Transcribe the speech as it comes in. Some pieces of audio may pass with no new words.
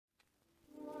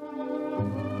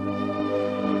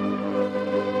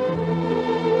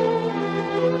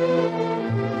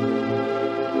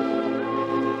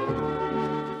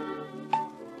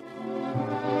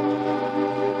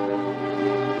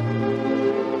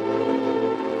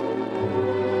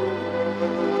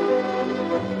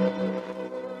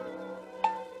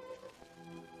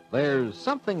There's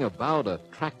something about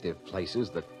attractive places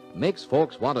that makes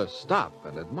folks want to stop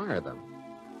and admire them.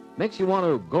 Makes you want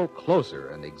to go closer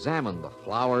and examine the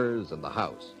flowers and the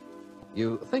house.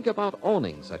 You think about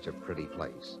owning such a pretty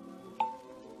place.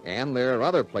 And there are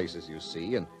other places you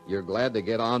see, and you're glad to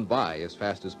get on by as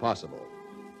fast as possible.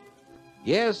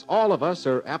 Yes, all of us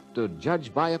are apt to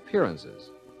judge by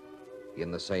appearances.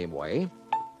 In the same way,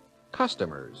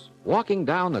 customers walking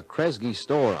down a Kresge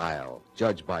store aisle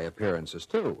judge by appearances,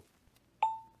 too.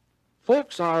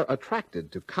 Folks are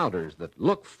attracted to counters that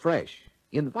look fresh,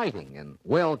 inviting, and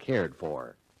well cared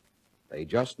for. They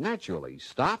just naturally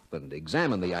stop and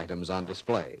examine the items on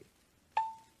display.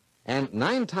 And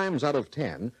 9 times out of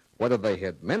 10, whether they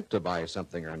had meant to buy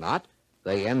something or not,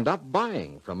 they end up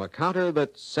buying from a counter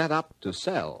that's set up to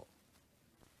sell.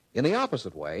 In the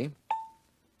opposite way,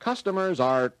 customers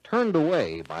are turned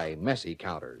away by messy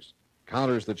counters,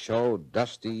 counters that show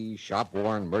dusty,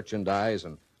 shop-worn merchandise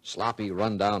and sloppy,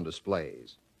 run-down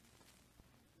displays.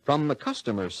 From the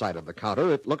customer's side of the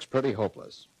counter, it looks pretty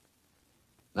hopeless.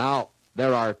 Now,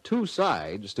 there are 2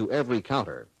 sides to every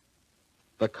counter: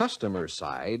 the customer's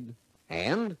side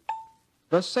and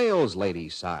the sales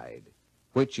lady's side,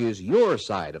 which is your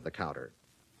side of the counter.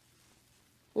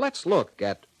 Let's look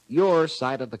at your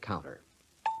side of the counter.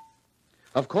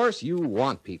 Of course, you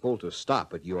want people to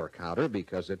stop at your counter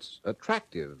because it's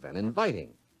attractive and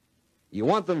inviting. You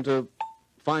want them to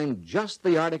find just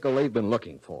the article they've been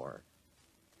looking for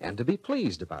and to be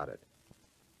pleased about it.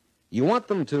 You want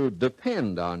them to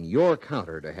depend on your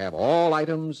counter to have all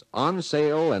items on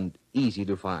sale and easy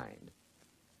to find.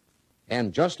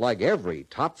 And just like every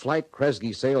top-flight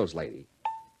Kresge sales lady,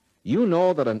 you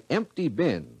know that an empty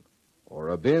bin or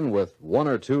a bin with 1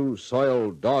 or 2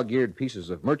 soiled, dog-eared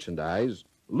pieces of merchandise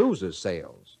loses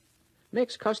sales,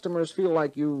 makes customers feel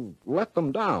like you let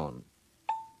them down.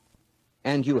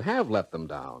 And you have let them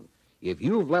down if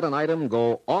you've let an item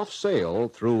go off sale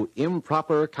through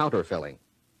improper counterfilling.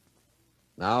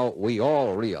 Now, we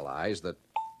all realize that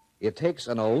it takes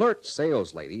an alert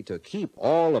sales lady to keep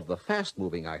all of the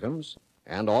fast-moving items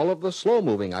and all of the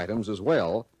slow-moving items as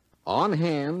well on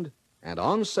hand and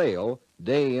on sale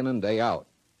day in and day out.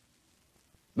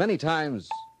 Many times,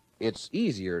 it's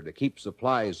easier to keep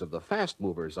supplies of the fast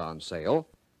movers on sale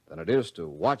than it is to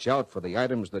watch out for the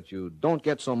items that you don't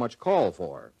get so much call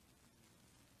for.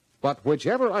 But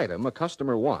whichever item a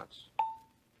customer wants,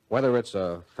 whether it's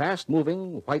a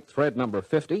fast-moving white thread number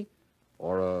 50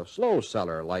 or a slow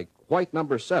seller like white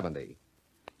number 70,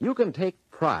 you can take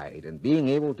pride in being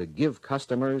able to give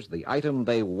customers the item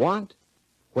they want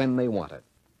when they want it.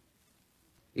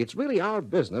 It's really our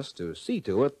business to see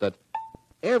to it that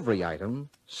every item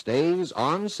stays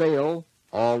on sale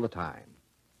all the time.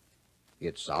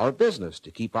 It's our business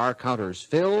to keep our counters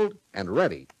filled and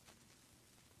ready.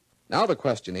 Now the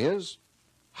question is,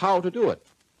 how to do it?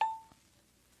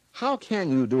 How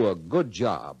can you do a good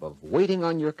job of waiting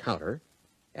on your counter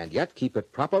and yet keep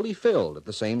it properly filled at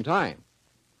the same time?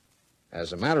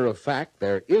 As a matter of fact,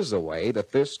 there is a way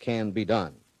that this can be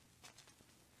done.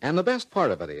 And the best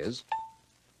part of it is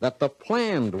that the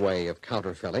planned way of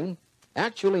counterfilling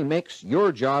actually makes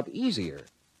your job easier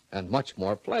and much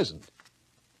more pleasant.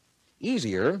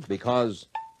 Easier because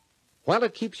while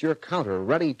it keeps your counter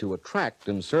ready to attract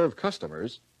and serve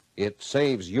customers, it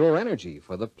saves your energy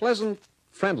for the pleasant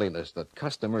friendliness that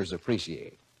customers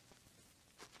appreciate.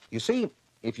 You see,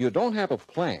 if you don't have a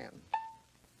plan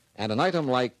and an item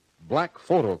like black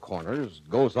photo corners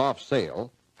goes off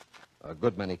sale, a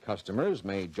good many customers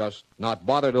may just not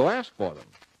bother to ask for them.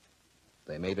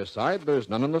 They may decide there's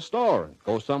none in the store and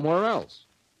go somewhere else.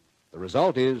 The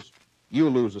result is you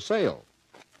lose a sale.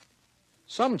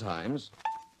 Sometimes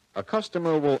a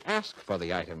customer will ask for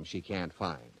the item she can't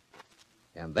find,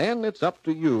 and then it's up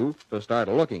to you to start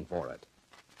looking for it.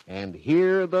 And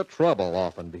here the trouble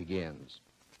often begins.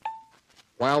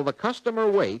 While the customer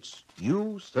waits,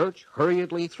 you search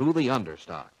hurriedly through the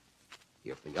understock.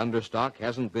 If the understock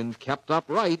hasn't been kept up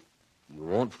right, you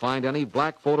won't find any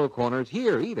black photo corners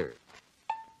here either.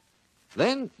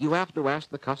 Then you have to ask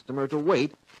the customer to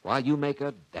wait while you make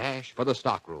a dash for the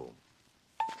stockroom.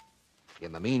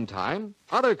 In the meantime,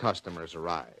 other customers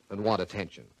arrive and want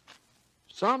attention.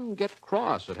 Some get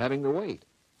cross at having to wait.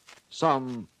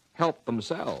 Some help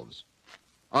themselves.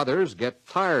 Others get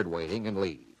tired waiting and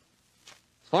leave.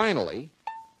 Finally,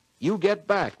 you get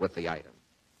back with the item.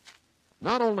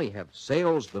 Not only have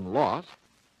sales been lost,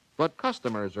 but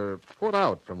customers are put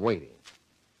out from waiting.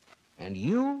 And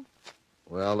you?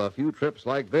 Well, a few trips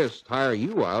like this tire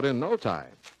you out in no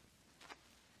time.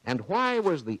 And why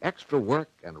was the extra work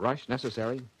and rush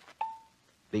necessary?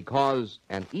 Because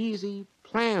an easy,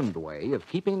 planned way of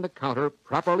keeping the counter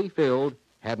properly filled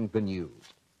hadn't been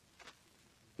used.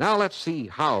 Now let's see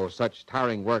how such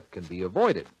tiring work can be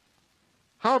avoided,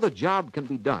 how the job can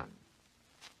be done,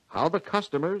 how the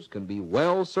customers can be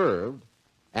well served,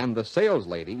 and the sales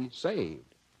lady saved.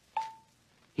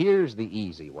 Here's the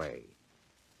easy way.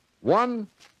 1,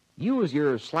 use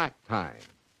your slack time.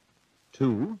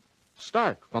 2,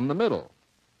 start from the middle.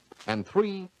 And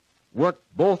 3, work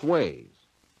both ways.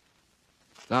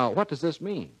 Now, what does this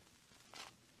mean?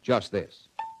 Just this.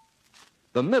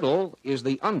 The middle is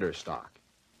the understock.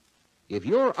 If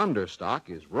your understock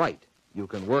is right, you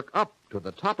can work up to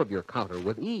the top of your counter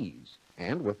with ease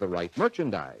and with the right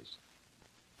merchandise.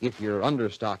 If your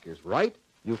understock is right,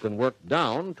 you can work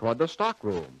down toward the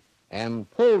stockroom and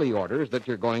pull the orders that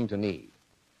you're going to need.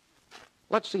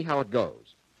 Let's see how it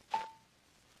goes.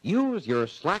 Use your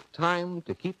slack time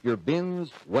to keep your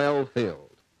bins well filled.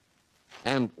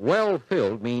 And well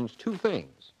filled means 2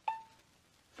 things.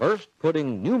 First,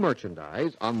 putting new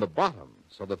merchandise on the bottom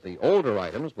so that the older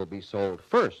items will be sold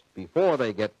first before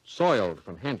they get soiled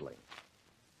from handling.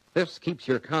 This keeps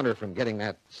your counter from getting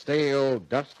that stale,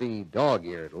 dusty,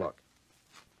 dog-eared look.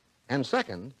 And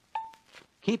second,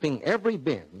 keeping every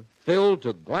bin filled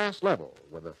to glass level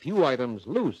with a few items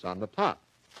loose on the top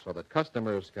so that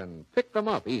customers can pick them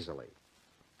up easily.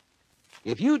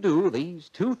 If you do these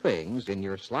 2 things in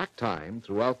your slack time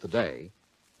throughout the day,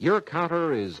 your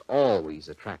counter is always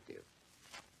attractive.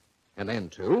 And then,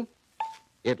 too,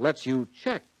 it lets you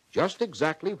check just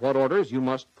exactly what orders you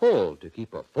must pull to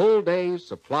keep a full day's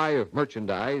supply of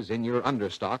merchandise in your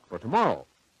understock for tomorrow.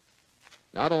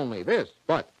 Not only this,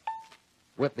 but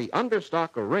with the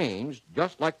understock arranged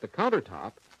just like the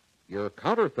countertop, your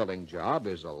counter-filling job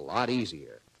is a lot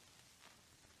easier.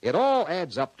 It all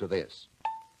adds up to this.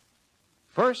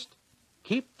 First,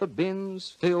 keep the bins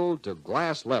filled to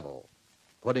glass level,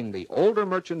 putting the older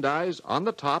merchandise on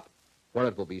the top where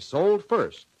it will be sold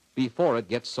first before it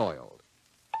gets soiled.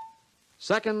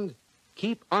 Second,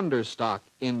 keep understock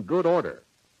in good order,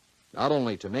 not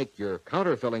only to make your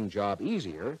counter-filling job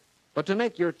easier, but to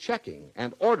make your checking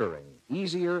and ordering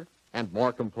easier and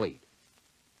more complete.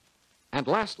 And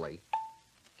lastly,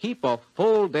 keep a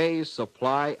full day's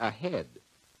supply ahead.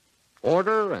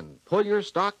 Order and pull your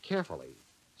stock carefully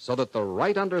so that the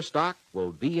right understock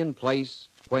will be in place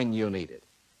when you need it.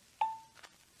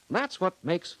 That's what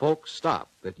makes folks stop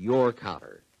at your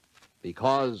counter,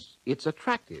 because it's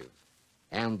attractive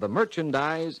and the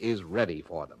merchandise is ready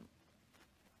for them.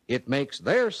 It makes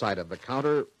their side of the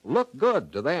counter look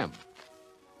good to them.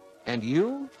 And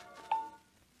you?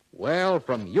 Well,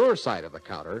 from your side of the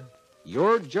counter,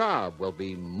 your job will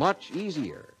be much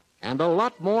easier and a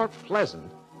lot more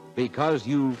pleasant because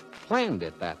you planned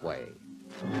it that way.